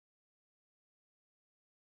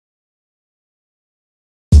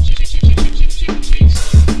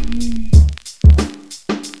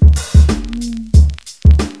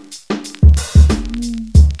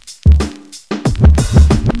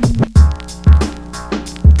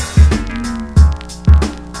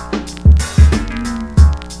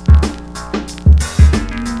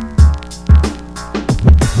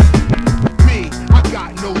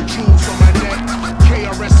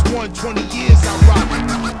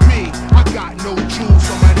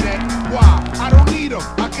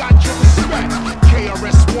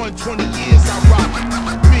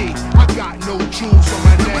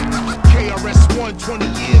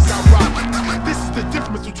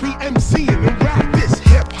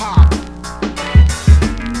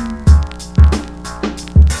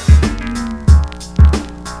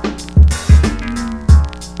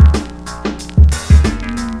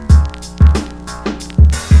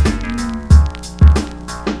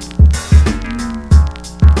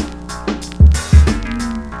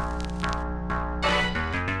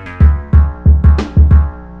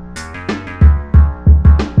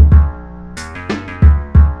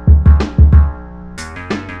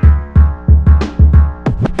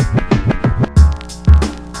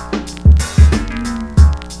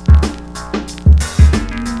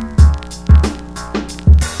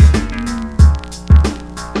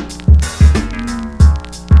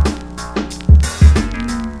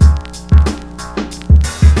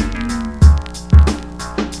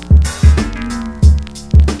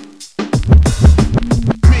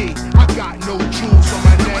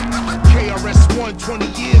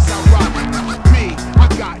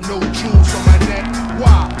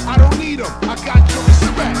I got your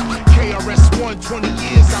respect. KRS One, 20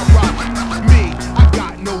 years I rock. Me, I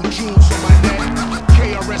got no jewels on my neck.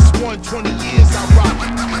 KRS One, 20 years I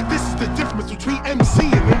rock. This is the difference between MC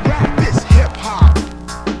and rap. This hip hop.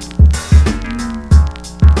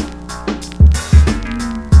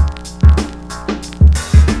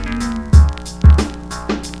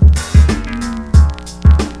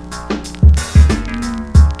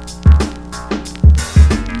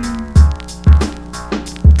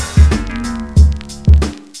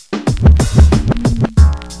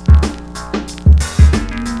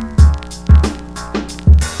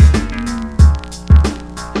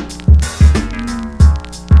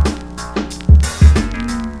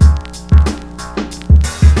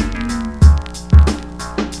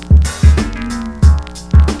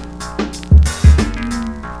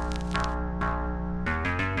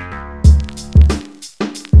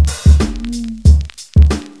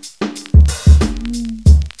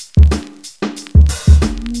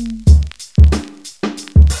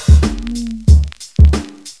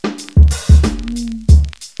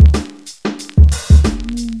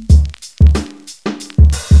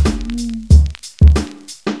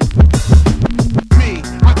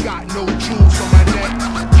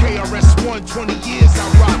 One, 20 years I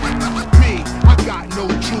rock. Me, I got no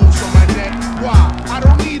jewels on my neck. Why? I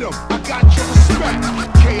don't need them. I got your respect.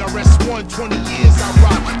 KRS One, 20 years I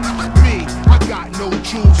rock. Me, I got no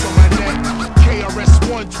jewels on my neck. KRS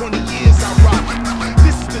One, 20 years I rock.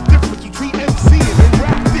 This is the difference between MC and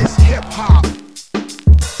rap. This hip hop.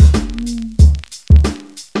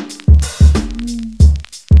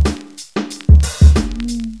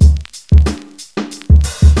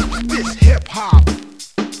 This hip hop.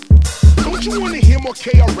 Don't you wanna hear more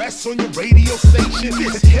KRS on your radio station?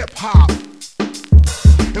 This hip hop,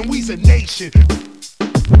 and we's a nation.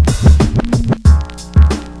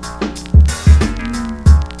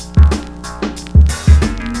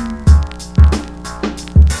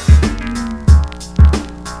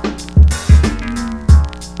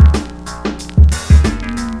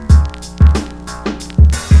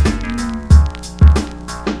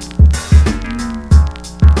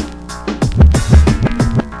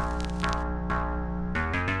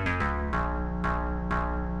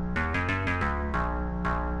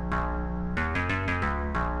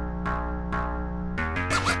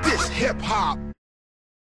 This hip hop.